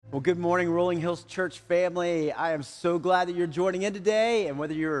Well, good morning, Rolling Hills Church family. I am so glad that you're joining in today, and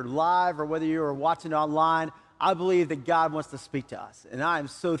whether you're live or whether you're watching online, I believe that God wants to speak to us, and I am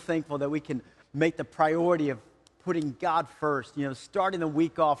so thankful that we can make the priority of putting God first, starting the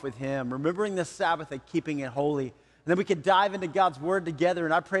week off with Him, remembering the Sabbath and keeping it holy, and then we can dive into God's Word together,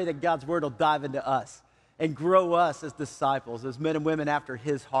 and I pray that God's Word will dive into us and grow us as disciples, as men and women after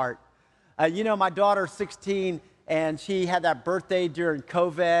His heart. My daughter's 16, and she had that birthday during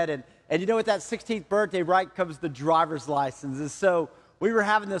COVID, and with that 16th birthday, right, comes the driver's license. And so we were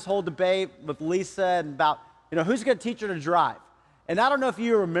having this whole debate with Lisa and about, who's going to teach her to drive. And I don't know if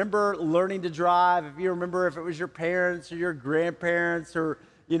you remember learning to drive, if you remember if it was your parents or your grandparents or,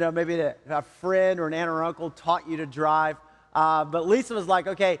 maybe a friend or an aunt or uncle taught you to drive. But Lisa was like,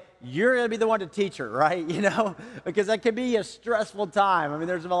 okay, you're going to be the one to teach her, right? Because that can be a stressful time. I mean,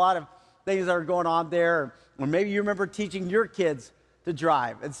 there's a lot of things that are going on there. Or maybe you remember teaching your kids to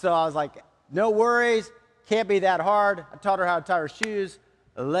drive. And so I was like, no worries, can't be that hard. I taught her how to tie her shoes.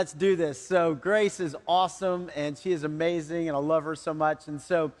 Let's do this. So Grace is awesome, and she is amazing, and I love her so much. And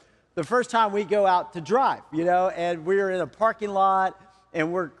so the first time we go out to drive, and we're in a parking lot,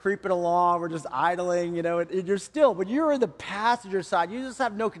 and we're creeping along, we're just idling, and you're still, when you're in the passenger side, you just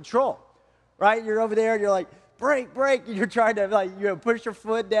have no control, right? You're over there, and you're like, brake, and you're trying to push your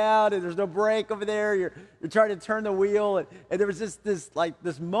foot down, and there's no brake over there. You're trying to turn the wheel, and there was just this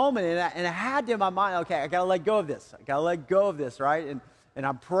moment, and I had to in my mind, okay, I gotta let go of this, right? And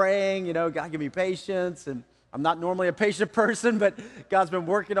I'm praying, God give me patience, and I'm not normally a patient person, but God's been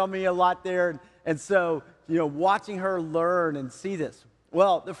working on me a lot there, and so watching her learn and see this.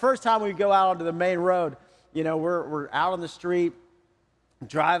 Well, the first time we go out onto the main road, we're out on the street,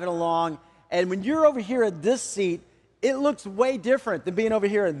 driving along. And when you're over here in this seat, it looks way different than being over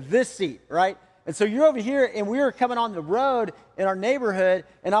here in this seat, right? And so you're over here, and we were coming on the road in our neighborhood,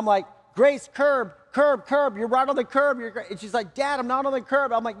 and I'm like, Grace, curb, you're right on the curb. And she's like, Dad, I'm not on the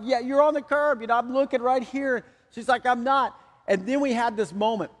curb. I'm like, yeah, you're on the curb. I'm looking right here. She's like, I'm not. And then we had this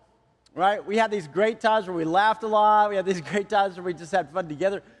moment, right? We had these great times where we laughed a lot. We had these great times where we just had fun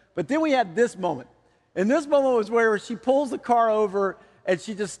together. But then we had this moment. And this moment was where she pulls the car over, and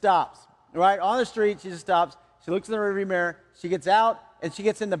she just stops. Right, on the street, she just stops. She looks in the rearview mirror. She gets out, and she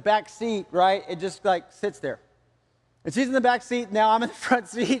gets in the back seat, right, and just, sits there. And she's in the back seat. Now I'm in the front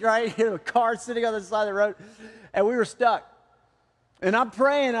seat, right, in a car sitting on the side of the road, and we were stuck. And I'm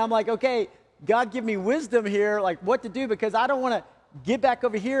praying, and I'm like, okay, God, give me wisdom here, what to do, because I don't want to get back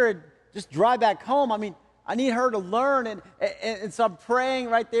over here and just drive back home. I mean, I need her to learn, and so I'm praying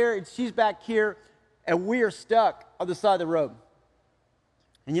right there, and she's back here, and we are stuck on the side of the road.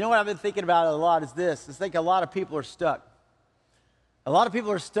 And you know what I've been thinking about a lot is this. I think a lot of people are stuck. A lot of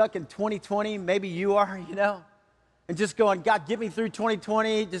people are stuck in 2020. Maybe you are, and just going, God, get me through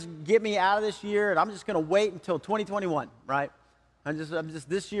 2020. Just get me out of this year, and I'm just going to wait until 2021, right? I'm just,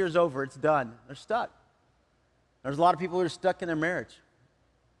 this year's over. It's done. They're stuck. There's a lot of people who are stuck in their marriage,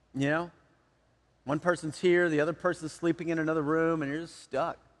 One person's here, the other person's sleeping in another room, and you're just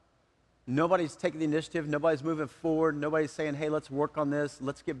stuck. Nobody's taking the initiative. Nobody's moving forward. Nobody's saying, hey, let's work on this.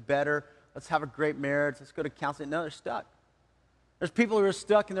 Let's get better. Let's have a great marriage. Let's go to counseling. No, they're stuck. There's people who are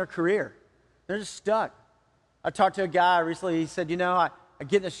stuck in their career. They're just stuck. I talked to a guy recently. He said, I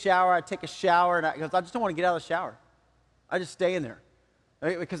get in the shower. I take a shower, and I just don't want to get out of the shower. I just stay in there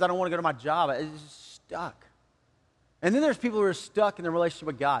because I don't want to go to my job. It's just stuck. And then there's people who are stuck in their relationship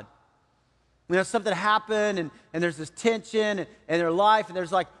with God. Something happened, and there's this tension in their life, and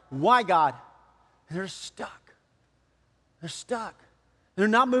there's why God? And they're stuck. They're stuck. They're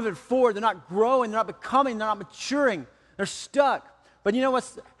not moving forward. They're not growing. They're not becoming. They're not maturing. They're stuck. But you know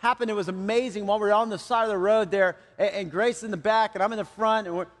what's happened? It was amazing while we were on the side of the road there, and Grace is in the back, and I'm in the front,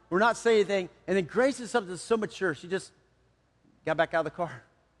 and we're not saying anything. And then Grace is something that's so mature. She just got back out of the car.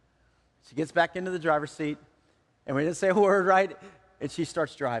 She gets back into the driver's seat, and we didn't say a word, right? And she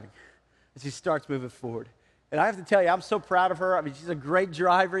starts driving. And she starts moving forward. And I have to tell you, I'm so proud of her. I mean, she's a great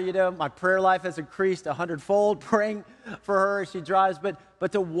driver, My prayer life has increased 100-fold praying for her as she drives.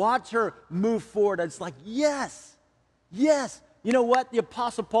 But to watch her move forward, it's like, yes. You know what? The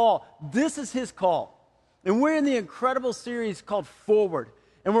Apostle Paul, this is his call. And we're in the incredible series called Forward.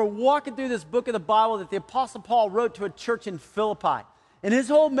 And we're walking through this book of the Bible that the Apostle Paul wrote to a church in Philippi. And his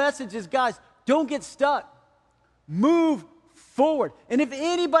whole message is, guys, don't get stuck. Move forward. And if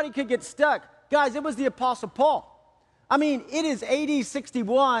anybody could get stuck, guys, it was the Apostle Paul. I mean, it is AD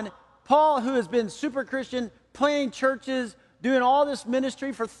 61. Paul, who has been super Christian, planting churches, doing all this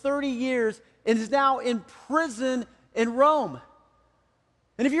ministry for 30 years, and is now in prison in Rome.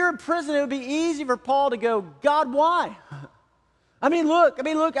 And if you're in prison, it would be easy for Paul to go, God, why?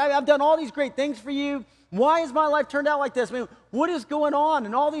 look, I've done all these great things for you. Why has my life turned out like this? What is going on?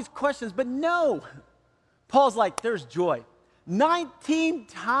 And all these questions. But no, Paul's like, there's joy. 19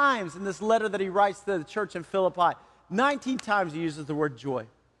 times in this letter that he writes to the church in Philippi, 19 times he uses the word joy.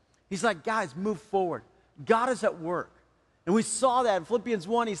 He's like, guys, move forward. God is at work. And we saw that in Philippians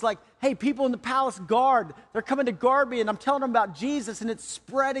 1. He's like, hey, people in the palace guard, they're coming to guard me, and I'm telling them about Jesus, and it's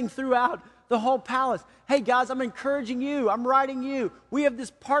spreading throughout the whole palace. Hey, guys, I'm encouraging you. I'm writing you. We have this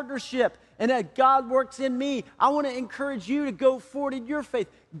partnership, and that God works in me. I want to encourage you to go forward in your faith.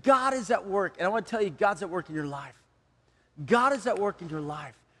 God is at work, and I want to tell you, God's at work in your life. God is at work in your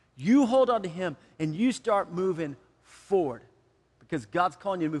life. You hold on to him, and you start moving forward because God's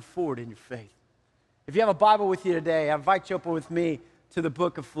calling you to move forward in your faith. If you have a Bible with you today, I invite you to open with me to the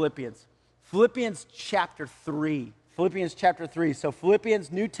book of Philippians. Philippians chapter 3. Philippians chapter 3. So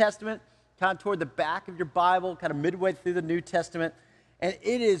Philippians, New Testament, kind of toward the back of your Bible, kind of midway through the New Testament. And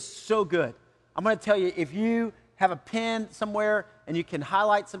it is so good. I'm going to tell you, if you have a pen somewhere and you can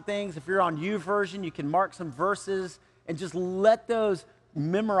highlight some things, if you're on YouVersion, you can mark some verses and just let those,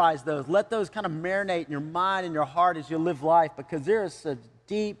 memorize those. Let those kind of marinate in your mind and your heart as you live life, because there is such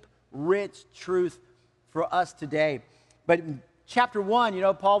deep, rich truth for us today. But in chapter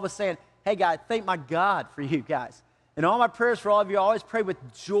 1, Paul was saying, hey, guys, thank my God for you guys. And all my prayers for all of you, I always pray with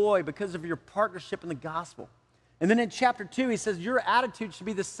joy because of your partnership in the gospel. And then in chapter 2, he says, your attitude should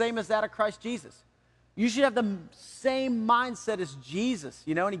be the same as that of Christ Jesus. You should have the same mindset as Jesus,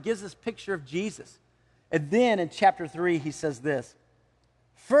 and he gives this picture of Jesus. And then in chapter 3, he says this,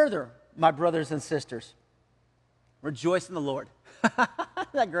 further, my brothers and sisters, rejoice in the Lord. Isn't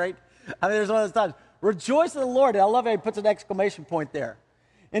that great? There's one of those times. Rejoice in the Lord. And I love how he puts an exclamation point there.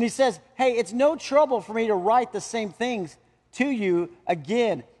 And he says, hey, it's no trouble for me to write the same things to you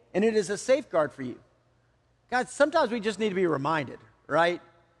again, and it is a safeguard for you. Guys, sometimes we just need to be reminded, right?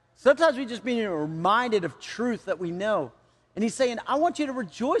 Sometimes we just need to be reminded of truth that we know. And he's saying, I want you to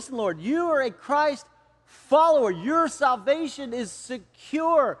rejoice in the Lord. You are a Christ follower. Your salvation is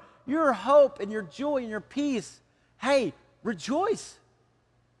secure. Your hope and your joy and your peace. Hey, rejoice.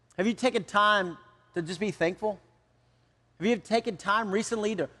 Have you taken time to just be thankful? Have you taken time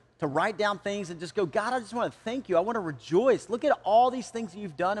recently to write down things and just go, God, I just want to thank you. I want to rejoice. Look at all these things that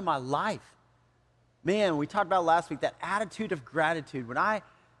you've done in my life. Man, we talked about last week, that attitude of gratitude. When I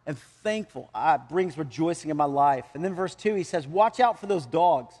am thankful, it brings rejoicing in my life. And then verse 2, he says, watch out for those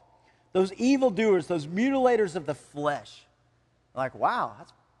dogs, those evildoers, those mutilators of the flesh. Like, wow,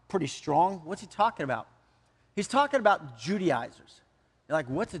 that's pretty strong. What's he talking about? He's talking about Judaizers. You're like,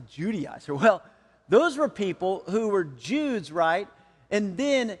 what's a Judaizer? Well, those were people who were Jews, right? And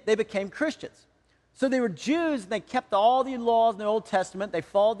then they became Christians. So they were Jews, and they kept all the laws in the Old Testament. They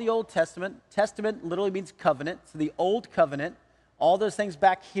followed the Old Testament. Testament literally means covenant. So the Old Covenant, all those things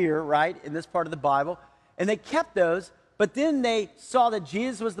back here, right, in this part of the Bible. And they kept those, but then they saw that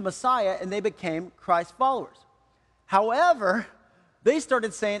Jesus was the Messiah, and they became Christ followers. However, they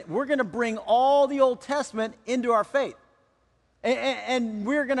started saying, we're going to bring all the Old Testament into our faith. And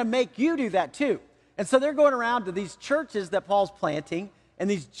we're going to make you do that too. And so they're going around to these churches that Paul's planting, and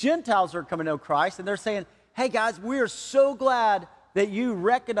these Gentiles are coming to know Christ, and they're saying, hey guys, we are so glad that you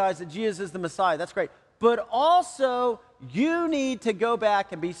recognize that Jesus is the Messiah. That's great. But also, you need to go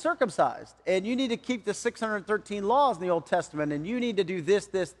back and be circumcised, and you need to keep the 613 laws in the Old Testament, and you need to do this,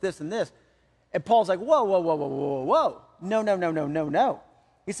 this, this, and this. And Paul's like, whoa, whoa, whoa, whoa, whoa, whoa. No, no, no, no, no, no.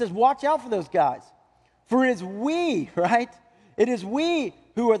 He says, watch out for those guys. For it is we, right? It is we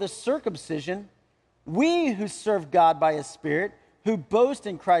who are the circumcision, we who serve God by his Spirit, who boast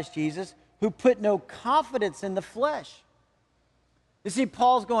in Christ Jesus, who put no confidence in the flesh. You see,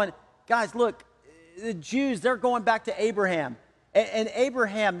 Paul's going, guys, look, the Jews, they're going back to Abraham. And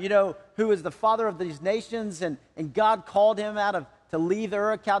Abraham, who is the father of these nations, and God called him to leave the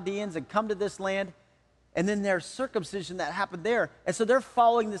Ur of Chaldeans and come to this land. And then there's circumcision that happened there. And so they're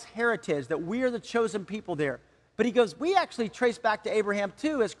following this heritage that we are the chosen people there. But he goes, we actually trace back to Abraham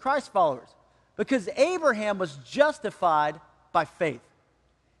too as Christ followers, because Abraham was justified by faith.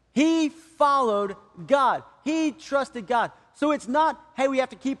 He followed God. He trusted God. So it's not, hey, we have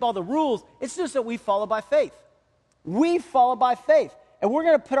to keep all the rules. It's just that we follow by faith. We follow by faith. And we're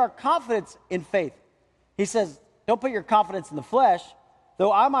going to put our confidence in faith. He says, don't put your confidence in the flesh,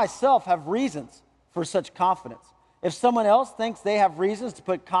 though I myself have reasons for such confidence. If someone else thinks they have reasons to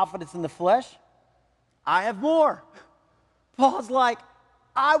put confidence in the flesh, I have more. Paul's like,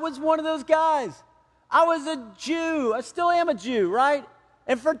 I was one of those guys. I was a Jew. I still am a Jew, right?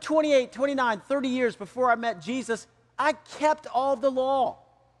 And for 28, 29, 30 years before I met Jesus, I kept all of the law.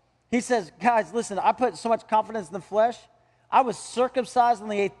 He says, guys, listen, I put so much confidence in the flesh. I was circumcised on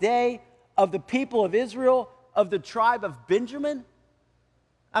the 8th day of the people of Israel, of the tribe of Benjamin.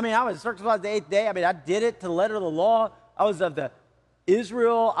 I mean, I was circumcised the 8th day. I mean, I did it to the letter of the law. I was of the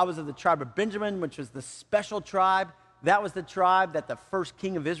Israel. I was of the tribe of Benjamin, which was the special tribe. That was the tribe that the first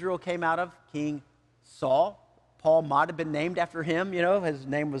king of Israel came out of, King Saul. Paul might have been named after him, you know. His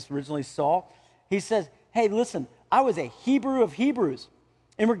name was originally Saul. He says, hey, listen, I was a Hebrew of Hebrews.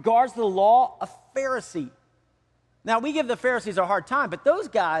 In regards to the law, a Pharisee. Now, we give the Pharisees a hard time, but those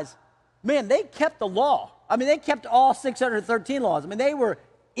guys, man, they kept the law. I mean, they kept all 613 laws. I mean, they were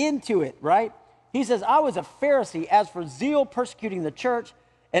into it, right? He says, I was a Pharisee. As for zeal, persecuting the church,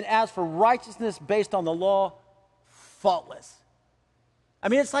 and as for righteousness based on the law, faultless. I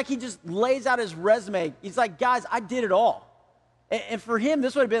mean, it's like he just lays out his resume. He's like, guys, I did it all. And for him,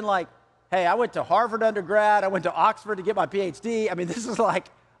 this would have been like, hey, I went to Harvard undergrad. I went to Oxford to get my PhD. I mean, this is like,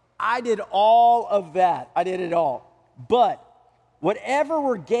 I did all of that. I did it all. But whatever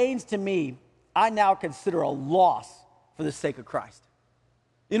were gains to me, I now consider a loss for the sake of Christ.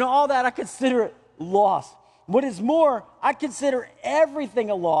 You know, all that, I consider it loss. What is more, I consider everything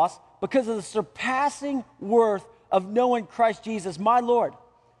a loss because of the surpassing worth of knowing Christ Jesus, my Lord,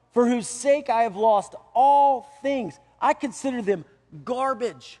 for whose sake I have lost all things. I consider them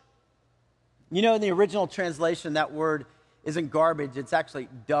garbage. You know, in the original translation, that word isn't garbage, it's actually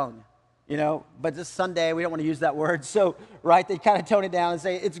dung, you know, but this Sunday, we don't want to use that word, so, right, they kind of tone it down and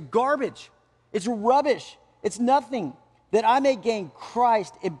say, it's garbage, it's rubbish, it's nothing, that I may gain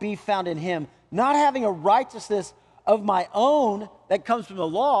Christ and be found in him, not having a righteousness of my own that comes from the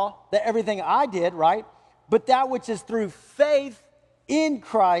law, that everything I did, right, but that which is through faith in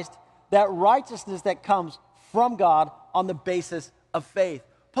Christ, that righteousness that comes from God on the basis of faith.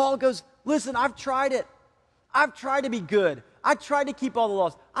 Paul goes, listen, I've tried it. I've tried to be good. I tried to keep all the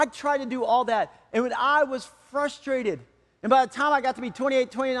laws. I tried to do all that. And when I was frustrated, and by the time I got to be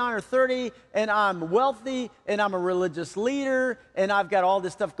 28, 29, or 30, and I'm wealthy, and I'm a religious leader, and I've got all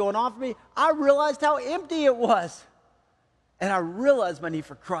this stuff going on for me, I realized how empty it was. And I realized my need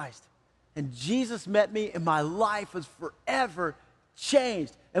for Christ. And Jesus met me, and my life was forever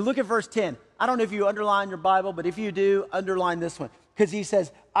changed. And look at verse 10. I don't know if you underline your Bible, but if you do, underline this one. Because he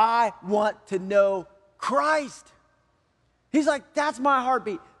says, I want to know Christ. He's like, that's my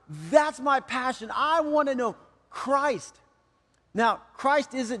heartbeat. That's my passion. I want to know Christ. Now,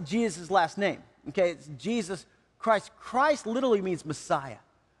 Christ isn't Jesus' last name. Okay, it's Jesus Christ. Christ literally means Messiah.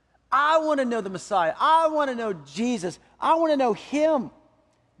 I want to know the Messiah. I want to know Jesus. I want to know him.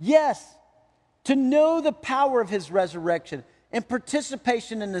 Yes, to know the power of his resurrection and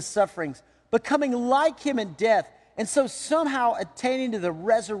participation in his sufferings, becoming like him in death, and so somehow attaining to the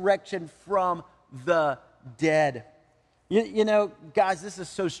resurrection from the dead. You know, guys, this is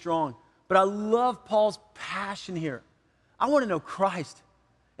so strong, but I love Paul's passion here. I want to know Christ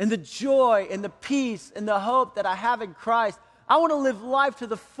and the joy and the peace and the hope that I have in Christ. I want to live life to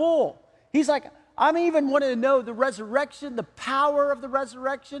the full. He's like, I'm even wanting to know the resurrection, the power of the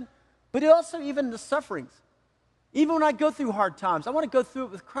resurrection, but also even the sufferings. Even when I go through hard times, I want to go through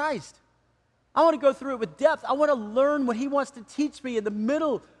it with Christ. I want to go through it with depth. I want to learn what he wants to teach me in the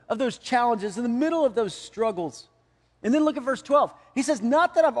middle of those challenges, in the middle of those struggles. And then look at verse 12. He says,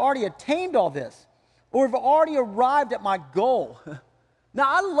 not that I've already attained all this or have already arrived at my goal. Now,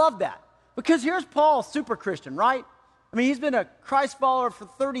 I love that because here's Paul, super Christian, right? I mean, he's been a Christ follower for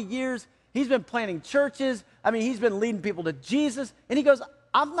 30 years. He's been planting churches. I mean, he's been leading people to Jesus. And he goes,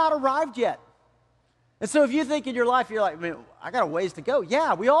 I've not arrived yet. And so if you think in your life, you're like, man, I got a ways to go.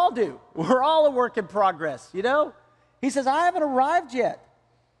 Yeah, we all do. We're all a work in progress, you know? He says, I haven't arrived yet.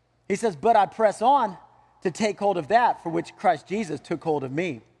 He says, but I press on to take hold of that for which Christ Jesus took hold of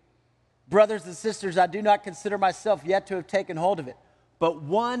me. Brothers and sisters, I do not consider myself yet to have taken hold of it. But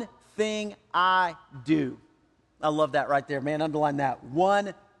one thing I do. I love that right there, man. Underline that.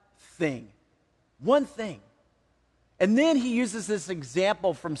 One thing. One thing. And then he uses this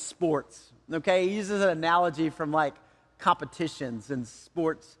example from sports. Okay, he uses an analogy from like competitions and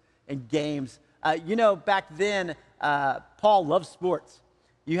sports and games. You know, back then, Paul loved sports.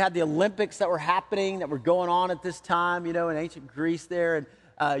 You had the Olympics that were happening, that were going on at this time, you know, in ancient Greece there.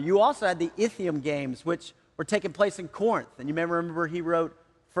 And you also had the Isthmian Games, which were taking place in Corinth. And you may remember he wrote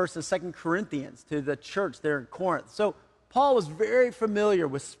 1st and 2nd Corinthians to the church there in Corinth. So Paul was very familiar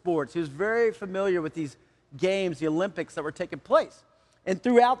with sports. He was very familiar with these games, the Olympics that were taking place. And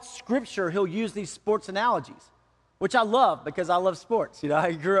throughout Scripture, he'll use these sports analogies, which I love because I love sports. You know,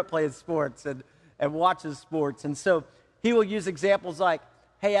 I grew up playing sports and watching sports. And so he will use examples like,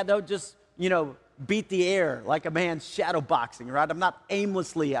 hey, I don't just, you know, beat the air like a man shadow boxing, right? I'm not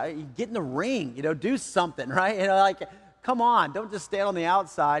aimlessly, I get in the ring, you know, do something, right? You know, like come on, don't just stand on the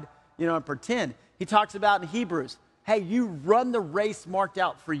outside, and pretend. He talks about in Hebrews, hey, you run the race marked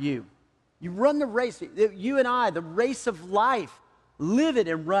out for you. You run the race, you and I, the race of life, live it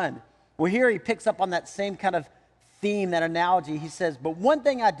and run. Well, here he picks up on that same kind of theme, that analogy. He says, but one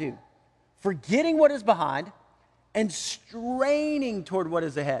thing I do, forgetting what is behind and straining toward what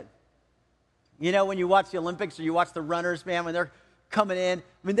is ahead. When you watch the Olympics or you watch the runners, man, when they're coming in,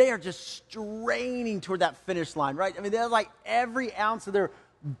 they are just straining toward that finish line, right? They're like every ounce of their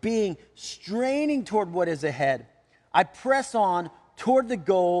being straining toward what is ahead. I press on toward the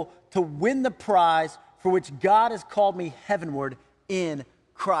goal to win the prize for which God has called me heavenward in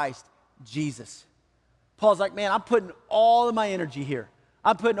Christ Jesus. Paul's like, man, I'm putting all of my energy here.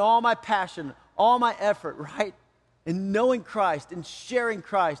 I'm putting all my passion, all my effort, right, in knowing Christ and sharing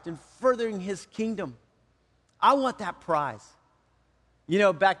Christ and furthering his kingdom. I want that prize.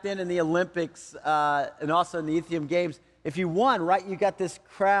 Back then in the Olympics and also in the Ethiopian Games, if you won, right, you got this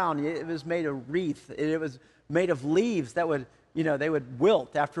crown. It was made of wreath. It was made of leaves that would, they would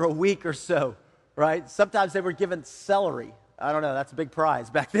wilt after a week or so, right? Sometimes they were given celery. I don't know, that's a big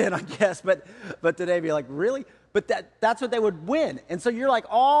prize back then, I guess. But today, be like, really? But that's what they would win. And so you're like,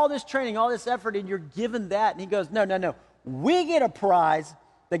 all this training, all this effort, and you're given that. And he goes, no. We get a prize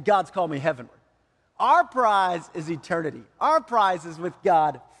that God's called me heavenward. Our prize is eternity. Our prize is with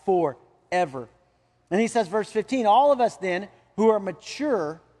God forever. And he says, verse 15, all of us then who are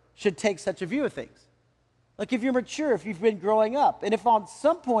mature should take such a view of things. Like if you're mature, if you've been growing up, and if on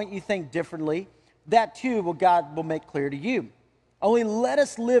some point you think differently, that too God will make clear to you. Only let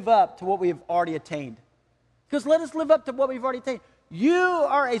us live up to what we have already attained. Because let us live up to what we've already attained. You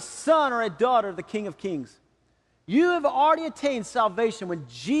are a son or a daughter of the King of Kings. You have already attained salvation when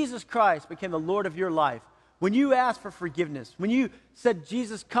Jesus Christ became the Lord of your life. When you asked for forgiveness. When you said,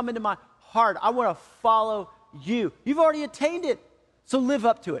 Jesus, come into my heart. I want to follow you. You've already attained it. So live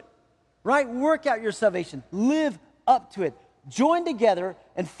up to it. Right? Work out your salvation. Live up to it. Join together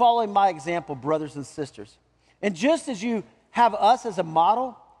and follow my example, brothers and sisters. And just as you have us as a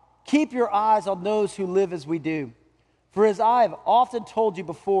model, keep your eyes on those who live as we do. For as I have often told you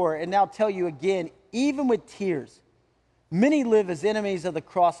before, and now tell you again, even with tears, many live as enemies of the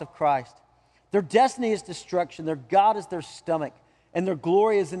cross of Christ. Their destiny is destruction. Their God is their stomach, and their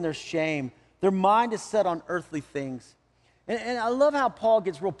glory is in their shame. Their mind is set on earthly things. And I love how Paul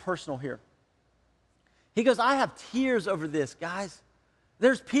gets real personal here. He goes, I have tears over this, guys.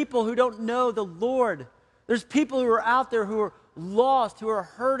 There's people who don't know the Lord. There's people who are out there who are lost, who are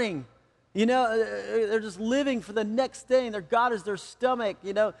hurting. They're just living for the next thing. Their God is their stomach,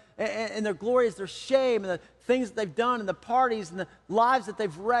 and their glory is their shame, and the things that they've done, and the parties, and the lives that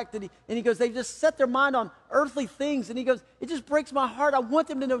they've wrecked. And he goes, they've just set their mind on earthly things. And he goes, it just breaks my heart. I want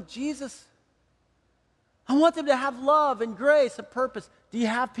them to know Jesus. I want them to have love and grace and purpose. Do you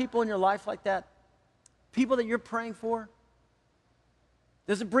have people in your life like that? People that you're praying for?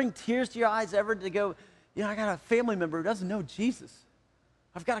 Does it bring tears to your eyes ever to go, I got a family member who doesn't know Jesus.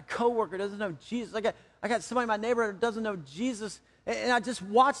 I've got a coworker who doesn't know Jesus. I got somebody in my neighborhood who doesn't know Jesus. And I just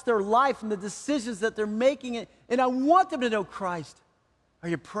watch their life and the decisions that they're making, and I want them to know Christ. Are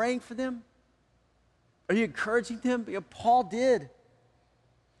you praying for them? Are you encouraging them? Paul did.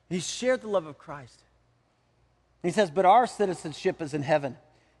 He shared the love of Christ. He says, but our citizenship is in heaven,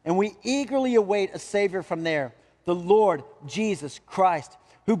 and we eagerly await a Savior from there, the Lord Jesus Christ,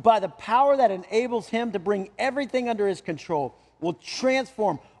 who by the power that enables him to bring everything under his control will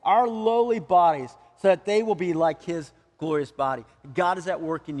transform our lowly bodies so that they will be like his glorious body. God is at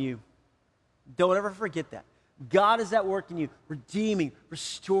work in you. Don't ever forget that. God is at work in you, redeeming,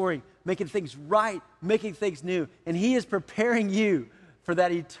 restoring, making things right, making things new. And he is preparing you for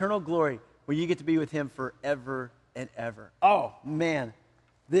that eternal glory where you get to be with him forever and ever. Oh, man,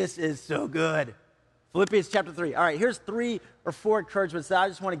 this is so good. Philippians chapter 3. All right, here's 3 or 4 encouragements that I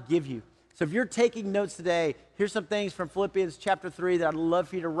just want to give you. So if you're taking notes today, here's some things from Philippians chapter 3 that I'd love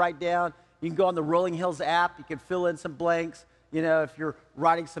for you to write down. You can go on the Rolling Hills app. You can fill in some blanks. If you're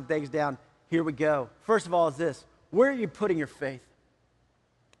writing some things down, here we go. First of all is this. Where are you putting your faith?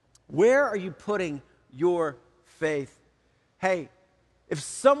 Where are you putting your faith? Hey, if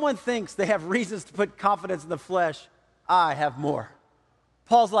someone thinks they have reasons to put confidence in the flesh, I have more.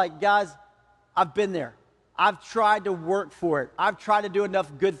 Paul's like, guys, I've been there. I've tried to work for it. I've tried to do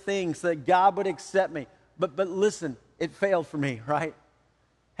enough good things so that God would accept me. But listen, it failed for me, right?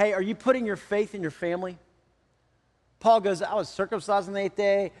 Hey, are you putting your faith in your family? Paul goes, I was circumcised on the 8th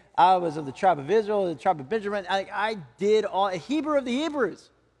day. I was of the tribe of Israel, the tribe of Benjamin. I did all, a Hebrew of the Hebrews,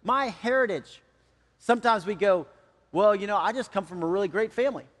 my heritage. Sometimes we go, well, I just come from a really great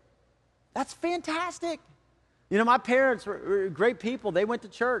family. That's fantastic. You know, my parents were great people. They went to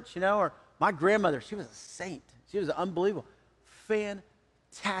church, you know, or my grandmother, she was a saint. She was unbelievable.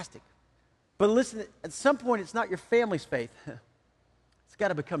 Fantastic. But listen, at some point, it's not your family's faith. It's got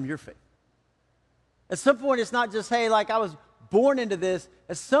to become your faith. At some point, it's not just, hey, like I was born into this.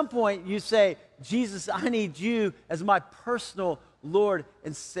 At some point, you say, Jesus, I need you as my personal Lord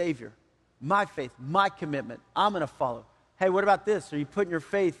and Savior. My faith, my commitment, I'm going to follow. Hey, what about this? Are you putting your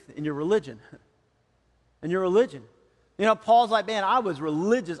faith in your religion? In your religion. You know, Paul's like, man, I was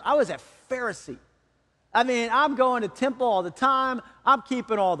religious. I was a Pharisee. I mean, I'm going to temple all the time. I'm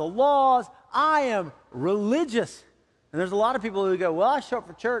keeping all the laws. I am religious. And there's a lot of people who go, well, I show up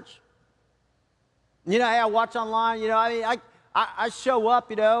for church. You know, hey, I watch online. You know, I mean, I show up,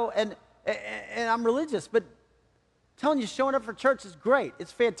 you know, and I'm religious. But telling you showing up for church is great.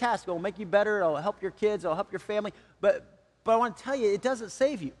 It's fantastic. It'll make you better. It'll help your kids. It'll help your family. But I want to tell you, it doesn't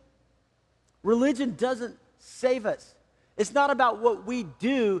save you. Religion doesn't save us. It's not about what we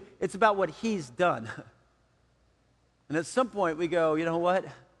do. It's about what he's done. And at some point we go, you know what?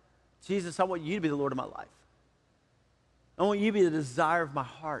 Jesus, I want you to be the Lord of my life. I want you to be the desire of my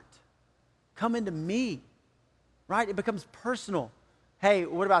heart. Come into me, right? It becomes personal. Hey,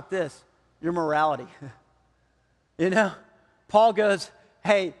 what about this? Your morality. You know, Paul goes,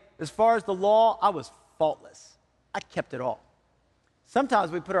 hey, as far as the law, I was faultless. I kept it all.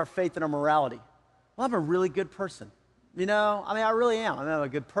 Sometimes we put our faith in our morality. Well, I'm a really good person. You know, I mean, I really am. I'm a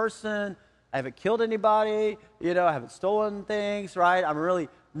good person. I haven't killed anybody. You know, I haven't stolen things, right? I'm a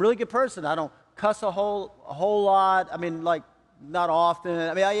really good person. I don't cuss a whole lot. I mean, like, not often.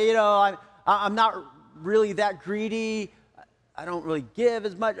 I mean, I'm not really that greedy. I don't really give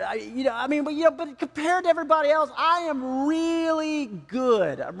as much. But compared to everybody else, I am really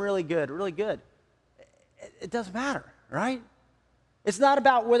good. I'm really good, really good. It doesn't matter, right? It's not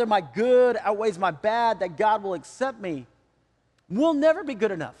about whether my good outweighs my bad that God will accept me. We'll never be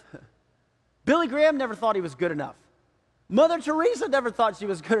good enough. Billy Graham never thought he was good enough. Mother Teresa never thought she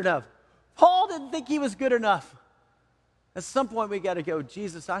was good enough. Paul didn't think he was good enough. At some point, we got to go,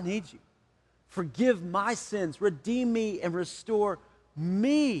 Jesus, I need you. Forgive my sins, redeem me, and restore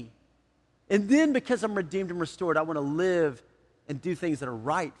me. And then because I'm redeemed and restored, I want to live and do things that are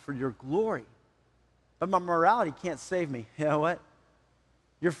right for your glory. But my morality can't save me. You know what?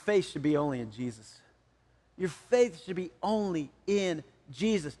 Your faith should be only in Jesus. Your faith should be only in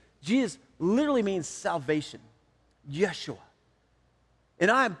Jesus. Jesus literally means salvation. Yeshua.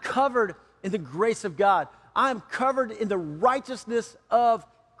 And I am covered in the grace of God. I am covered in the righteousness of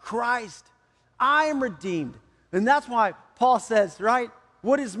Christ. I am redeemed. And that's why Paul says, right?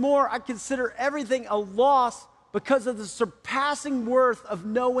 What is more, I consider everything a loss because of the surpassing worth of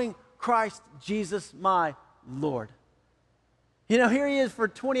knowing Christ Jesus my Lord. You know, here he is for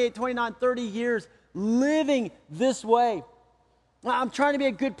 28, 29, 30 years living this way. I'm trying to be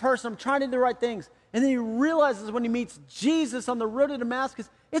a good person. I'm trying to do the right things. And then he realizes when he meets Jesus on the road to Damascus,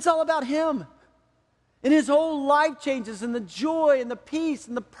 it's all about him. And his whole life changes, and the joy and the peace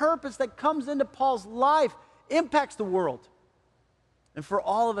and the purpose that comes into Paul's life impacts the world. And for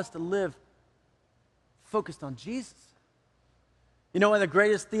all of us to live focused on Jesus. You know, one of the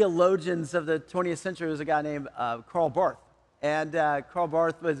greatest theologians of the 20th century was a guy named Karl Barth. And Karl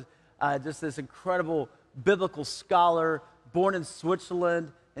Barth was just this incredible biblical scholar, born in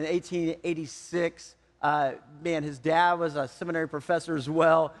Switzerland in 1886. His dad was a seminary professor as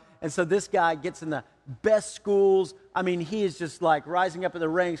well. And so this guy gets in the best schools. I mean, he is just like rising up in the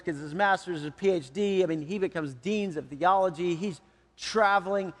ranks because his master's, his PhD. I mean, he becomes deans of theology. He's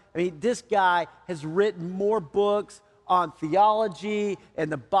traveling. I mean, this guy has written more books on theology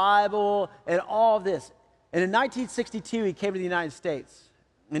and the Bible and all of this. And in 1962, he came to the United States.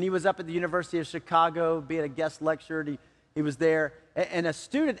 And he was up at the University of Chicago being a guest lecturer. He was there. And a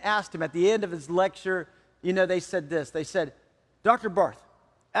student asked him at the end of his lecture, you know, they said this. They said, Dr. Barth,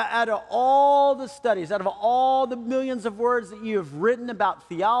 out of all the studies, out of all the millions of words that you have written about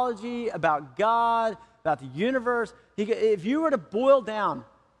theology, about God, about the universe, if you were to boil down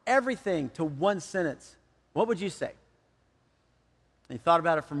everything to one sentence, what would you say? And he thought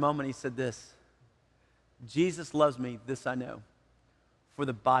about it for a moment. He said this: Jesus loves me, this I know, for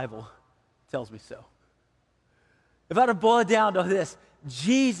the Bible tells me so. If I had to boil it down to this,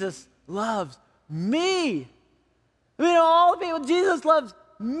 Jesus loves me. I mean, all the people, Jesus loves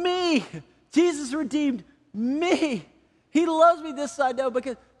me. Jesus redeemed me. He loves me, this I know,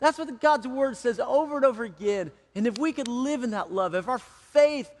 because that's what God's word says over and over again. And if we could live in that love, if our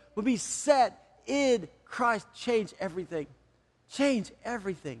faith would be set in Christ, change everything. Change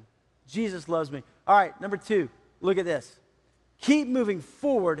everything. Jesus loves me. All right, number 2, look at this. Keep moving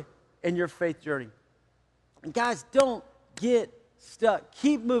forward in your faith journey. And guys, don't get stuck.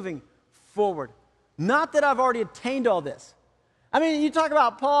 Keep moving forward. Not that I've already attained all this. I mean, you talk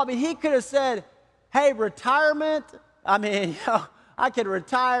about Paul. I mean, he could have said, hey, retirement. I mean, I could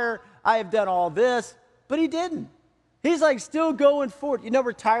retire. I have done all this. But he didn't. He's like still going forward. You know,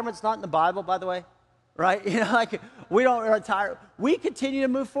 retirement's not in the Bible, by the way, right? You know, like we don't retire. We continue to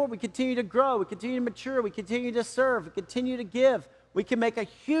move forward. We continue to grow. We continue to mature. We continue to serve. We continue to give. We can make a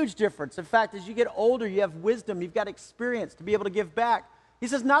huge difference. In fact, as you get older, you have wisdom. You've got experience to be able to give back. He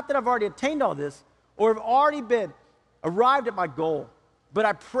says, not that I've already attained all this or have already arrived at my goal, but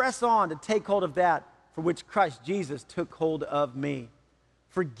I press on to take hold of that for which Christ Jesus took hold of me.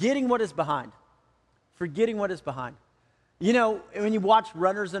 Forgetting what is behind. Forgetting what is behind. You know, when you watch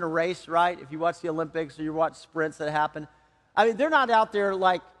runners in a race, right? If you watch the Olympics or you watch sprints that happen, I mean, they're not out there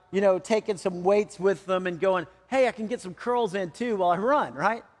like, you know, taking some weights with them and going, hey, I can get some curls in too while I run,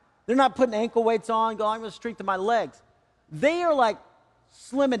 right? They're not putting ankle weights on, going, I'm going to strengthen my legs. They are like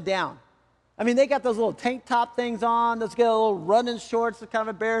slimming down. I mean, they got those little tank top things on. Those got little running shorts. That's kind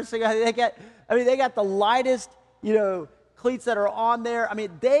of embarrassing. They got the lightest, you know, cleats that are on there. I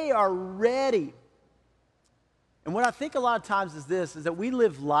mean, they are ready. And what I think a lot of times is this, is that we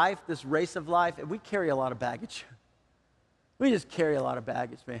live life, this race of life, and we carry a lot of baggage. We just carry a lot of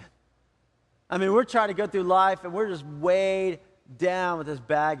baggage, man. I mean, we're trying to go through life, and we're just weighed down with this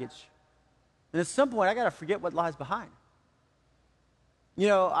baggage. And at some point, I got to forget what lies behind. You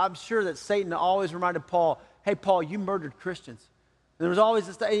know, I'm sure that Satan always reminded Paul, hey, Paul, you murdered Christians. And there was always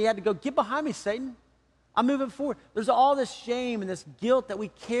this, and he had to go, get behind me, Satan. I'm moving forward. There's all this shame and this guilt that we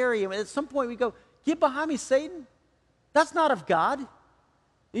carry. And at some point, we go, get behind me, Satan. That's not of God.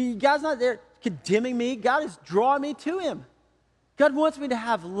 God's not there condemning me. God is drawing me to him. God wants me to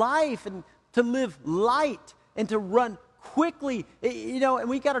have life and to live light and to run quickly. You know, and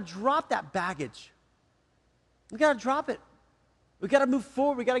we got to drop that baggage. We got to drop it. We got to move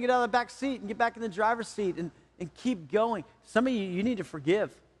forward. We got to get out of the back seat and get back in the driver's seat and keep going. Some of you need to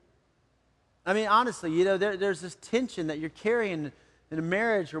forgive. I mean, honestly, you know, there's this tension that you're carrying in a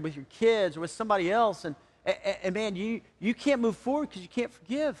marriage or with your kids or with somebody else. And man, you can't move forward because you can't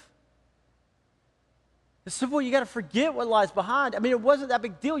forgive. It's simple. You got to forget what lies behind. I mean, it wasn't that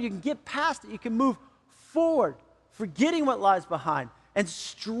big deal. You can get past it. You can move forward, forgetting what lies behind and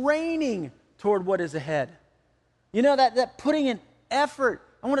straining toward what is ahead. You know, that putting in effort.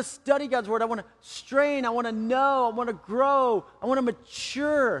 I want to study God's word. I want to strain. I want to know. I want to grow. I want to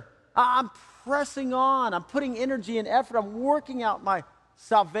mature. I'm pressing on. I'm putting energy and effort. I'm working out my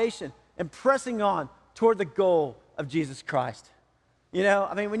salvation and pressing on toward the goal of Jesus Christ. You know,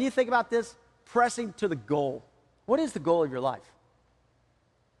 I mean, when you think about this, pressing to the goal, what is the goal of your life?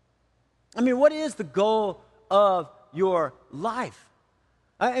 I mean, what is the goal of your life?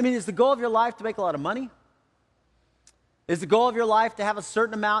 I mean, is the goal of your life to make a lot of money? Is the goal of your life to have a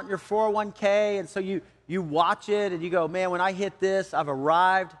certain amount in your 401k, and so you watch it and you go, man, when I hit this, I've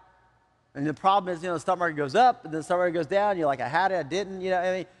arrived. And the problem is, you know, the stock market goes up and the stock market goes down. You're like, I had it, I didn't. You know,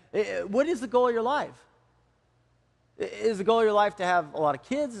 I mean, what is the goal of your life? Is the goal of your life to have a lot of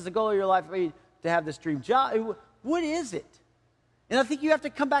kids? Is the goal of your life maybe to have this dream job? What is it? And I think you have to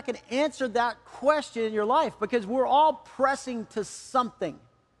come back and answer that question in your life because we're all pressing to something.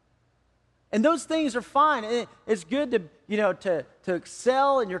 And those things are fine. It's good to, you know, to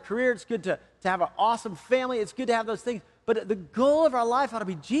excel in your career. It's good to have an awesome family. It's good to have those things. But the goal of our life ought to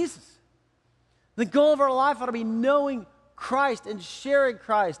be Jesus. The goal of our life ought to be knowing Christ and sharing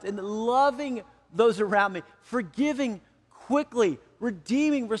Christ and loving those around me, forgiving quickly,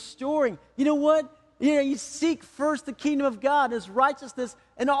 redeeming, restoring. You know what? You know, you seek first the kingdom of God, his righteousness,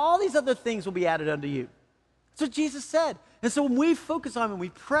 and all these other things will be added unto you. That's what Jesus said. And so when we focus on him and we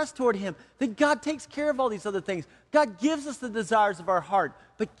press toward him, then God takes care of all these other things. God gives us the desires of our heart,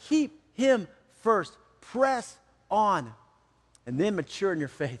 but keep him first. Press on, and then mature in your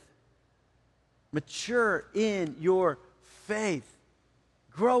faith. Mature in your faith.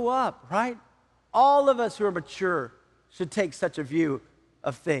 Grow up, right? All of us who are mature should take such a view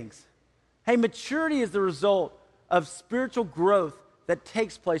of things. Hey, maturity is the result of spiritual growth that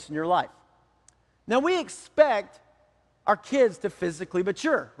takes place in your life. Now, we expect our kids to physically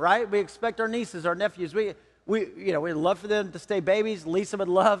mature, right? We expect our nieces, our nephews, we'd love for them to stay babies. Lisa would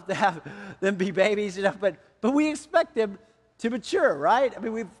love to have them be babies, you know, but we expect them to mature, right? I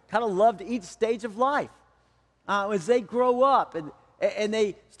mean, we've kind of loved each stage of life. As they grow up and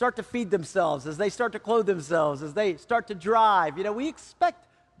they start to feed themselves, as they start to clothe themselves, as they start to drive, you know, we expect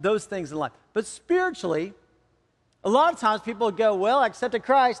those things in life. But spiritually, a lot of times people go, well, I accepted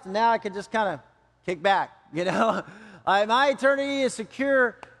Christ, and now I can just kind of kick back, you know. My eternity is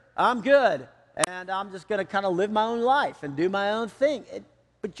secure. I'm good. and I'm just going to kind of live my own life and do my own thing.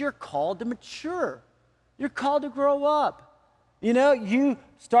 But you're called to mature. You're called to grow up. You know, you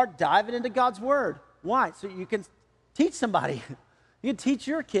start diving into God's word. Why? So you can teach somebody. You can teach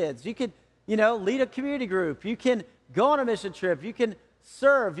your kids. You can, lead a community group. You can go on a mission trip. You can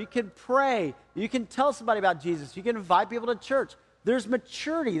serve. You can pray. You can tell somebody about Jesus. You can invite people to church. There's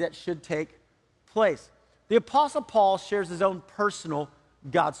maturity that should take place. The Apostle Paul shares his own personal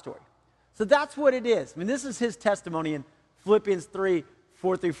God story. So that's what it is. I mean, this is his testimony in Philippians 3,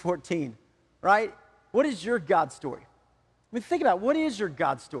 4 through 14, right? What is your God story? I mean, think about it. What is your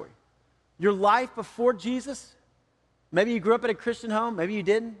God story? Your life before Jesus? Maybe you grew up in a Christian home. Maybe you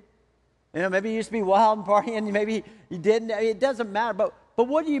didn't. Maybe you used to be wild and partying. Maybe you didn't. I mean, it doesn't matter. But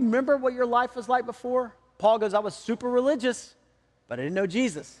what do you remember what your life was like before? Paul goes, I was super religious, but I didn't know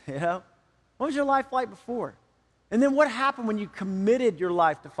Jesus, What was your life like before? And then what happened when you committed your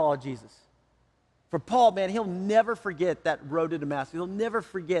life to follow Jesus? For Paul, man, he'll never forget that road to Damascus. He'll never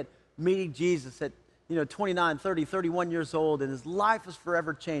forget meeting Jesus at 29, 30, 31 years old, and his life was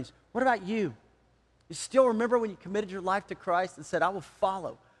forever changed. What about you? You still remember when you committed your life to Christ and said, I will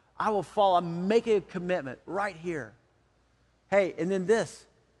follow. I'm making a commitment right here. Hey, and then this,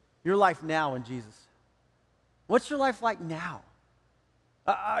 your life now in Jesus. What's your life like now?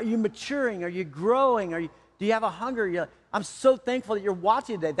 Are you maturing? Are you growing? Do you have a hunger? I'm so thankful that you're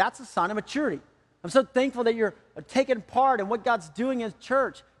watching today. That's a sign of maturity. I'm so thankful that you're taking part in what God's doing in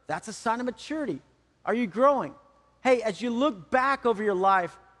church. That's a sign of maturity. Are you growing? Hey, as you look back over your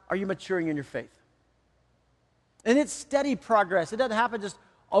life, are you maturing in your faith? And it's steady progress. It doesn't happen just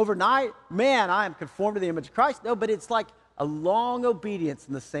overnight. Man, I am conformed to the image of Christ. No, but it's like a long obedience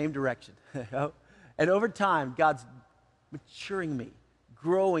in the same direction. And over time, God's maturing me,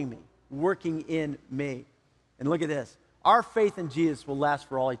 growing me, working in me. And look at this. Our faith in Jesus will last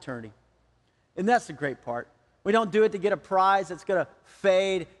for all eternity. And that's the great part. We don't do it to get a prize that's going to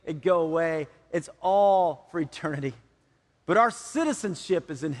fade and go away. It's all for eternity. But our citizenship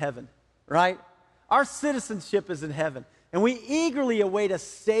is in heaven, right? Our citizenship is in heaven. And we eagerly await a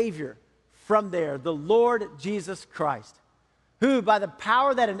Savior from there, the Lord Jesus Christ, who, by the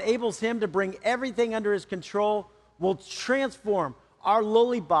power that enables him to bring everything under his control, will transform our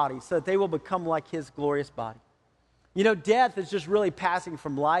lowly bodies so that they will become like his glorious body. Death is just really passing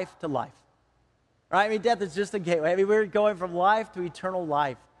from life to life. Right? I mean, death is just a gateway. I mean, we're going from life to eternal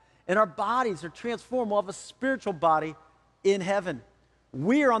life. And our bodies are transformed. We'll have a spiritual body in heaven.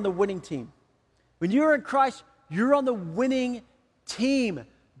 We are on the winning team. When you're in Christ, you're on the winning team.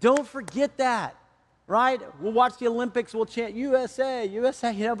 Don't forget that, right? We'll watch the Olympics. We'll chant USA,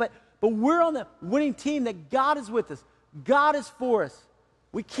 USA, but we're on the winning team that God is with us. God is for us.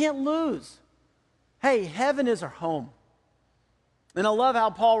 We can't lose. Hey, heaven is our home. And I love how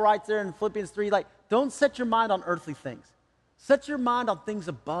Paul writes there in Philippians 3, don't set your mind on earthly things. Set your mind on things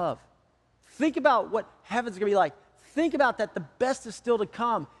above. Think about what heaven's going to be like. Think about that the best is still to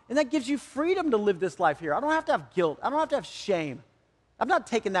come. And that gives you freedom to live this life here. I don't have to have guilt. I don't have to have shame. I'm not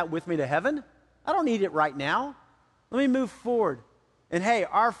taking that with me to heaven. I don't need it right now. Let me move forward. And hey,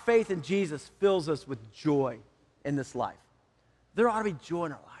 our faith in Jesus fills us with joy in this life. There ought to be joy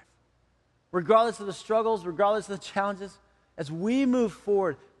in our life. Regardless of the struggles, regardless of the challenges, as we move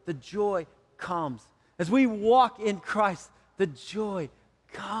forward, the joy comes. As we walk in Christ, the joy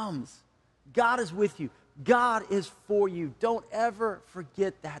comes. God is with you. God is for you. Don't ever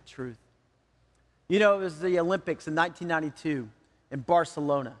forget that truth. It was the Olympics in 1992 in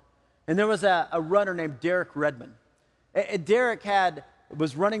Barcelona. And there was a runner named Derek Redmond. Derek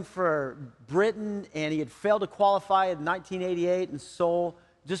was running for Britain, and he had failed to qualify in 1988 in Seoul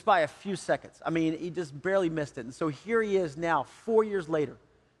just by a few seconds. I mean, he just barely missed it. And so here he is now, 4 years later,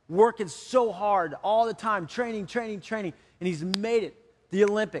 working so hard all the time, training, and he's made it, the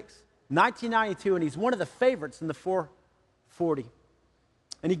Olympics, 1992, and he's one of the favorites in the 440.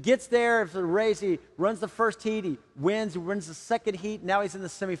 And he gets there for the race, he runs the first heat, he wins the second heat, now he's in the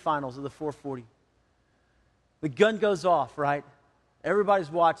semifinals of the 440. The gun goes off, right?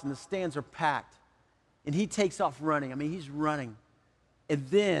 Everybody's watching, the stands are packed, and he takes off running. I mean, he's running, and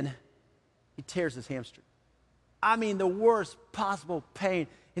then he tears his hamstring. I mean, the worst possible pain,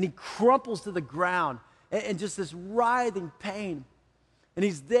 and he crumples to the ground, and just this writhing pain. And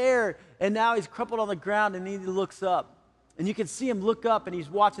he's there, and now he's crumpled on the ground, and he looks up. And you can see him look up, and he's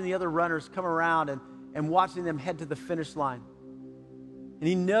watching the other runners come around and watching them head to the finish line. And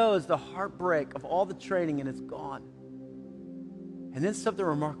he knows the heartbreak of all the training, and it's gone. And then something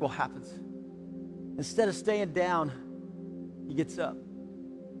remarkable happens. Instead of staying down, he gets up,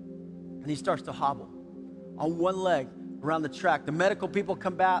 and he starts to hobble on one leg, around the track. The medical people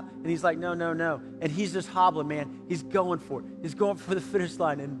come out, and he's like, no, no, no. And he's just hobbling, man. He's going for it. He's going for the finish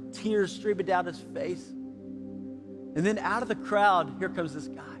line, and tears streaming down his face. And then out of the crowd, here comes this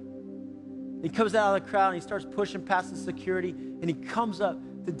guy. He comes out of the crowd, and he starts pushing past the security, and he comes up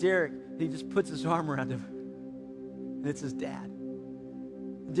to Derek, and he just puts his arm around him. And it's his dad.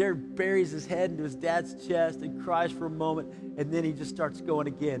 Derek buries his head into his dad's chest and cries for a moment, and then he just starts going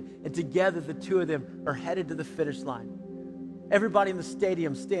again. And together, the two of them are headed to the finish line. Everybody in the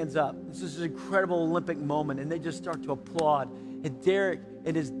stadium stands up. This is an incredible Olympic moment, and they just start to applaud. And Derek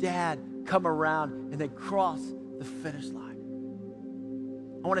and his dad come around, and they cross the finish line.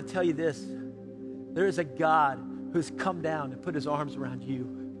 I want to tell you this. There is a God who's come down and put his arms around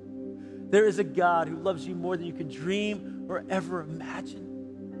you. There is a God who loves you more than you could dream or ever imagine.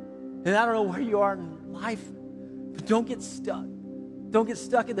 And I don't know where you are in life, but don't get stuck. Don't get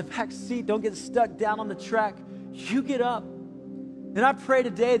stuck in the back seat. Don't get stuck down on the track. You get up. And I pray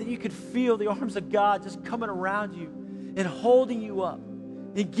today that you could feel the arms of God just coming around you and holding you up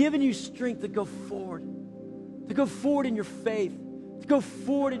and giving you strength to go forward in your faith, to go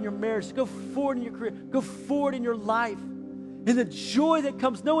forward in your marriage, to go forward in your career, go forward in your life. And the joy that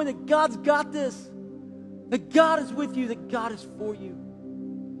comes knowing that God's got this, that God is with you, that God is for you.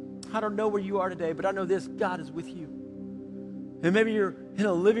 I don't know where you are today, but I know this, God is with you. And maybe you're in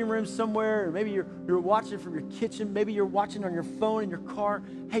a living room somewhere, or maybe you're watching from your kitchen, maybe you're watching on your phone in your car.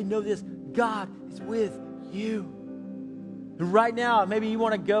 Hey, know this, God is with you. And right now, maybe you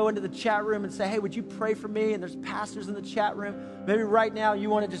want to go into the chat room and say, hey, would you pray for me? And there's pastors in the chat room. Maybe right now you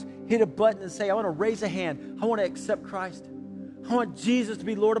want to just hit a button and say, I want to raise a hand. I want to accept Christ. I want Jesus to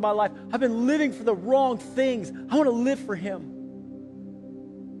be Lord of my life. I've been living for the wrong things. I want to live for him.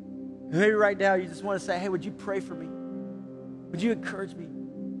 And maybe right now you just want to say, hey, would you pray for me? Would you encourage me?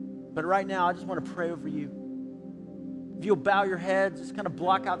 But right now, I just want to pray over you. If you'll bow your head, just kind of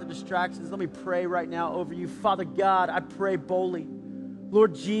block out the distractions. Let me pray right now over you. Father God, I pray boldly.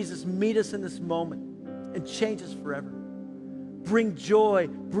 Lord Jesus, meet us in this moment and change us forever. Bring joy,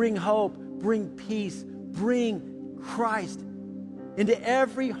 bring hope, bring peace, bring Christ into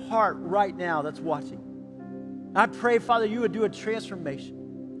every heart right now that's watching. I pray, Father, you would do a transformation.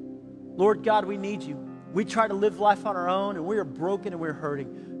 Lord God, we need you. We try to live life on our own, and we are broken and we're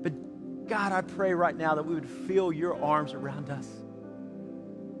hurting. But God, I pray right now that we would feel your arms around us.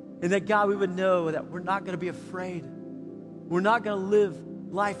 And that, God, we would know that we're not going to be afraid. We're not going to live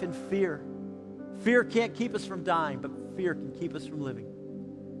life in fear. Fear can't keep us from dying, but fear can keep us from living.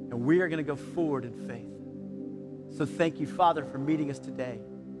 And we are going to go forward in faith. So thank you, Father, for meeting us today,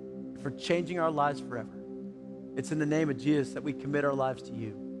 for changing our lives forever. It's in the name of Jesus that we commit our lives to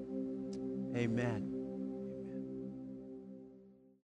you. Amen.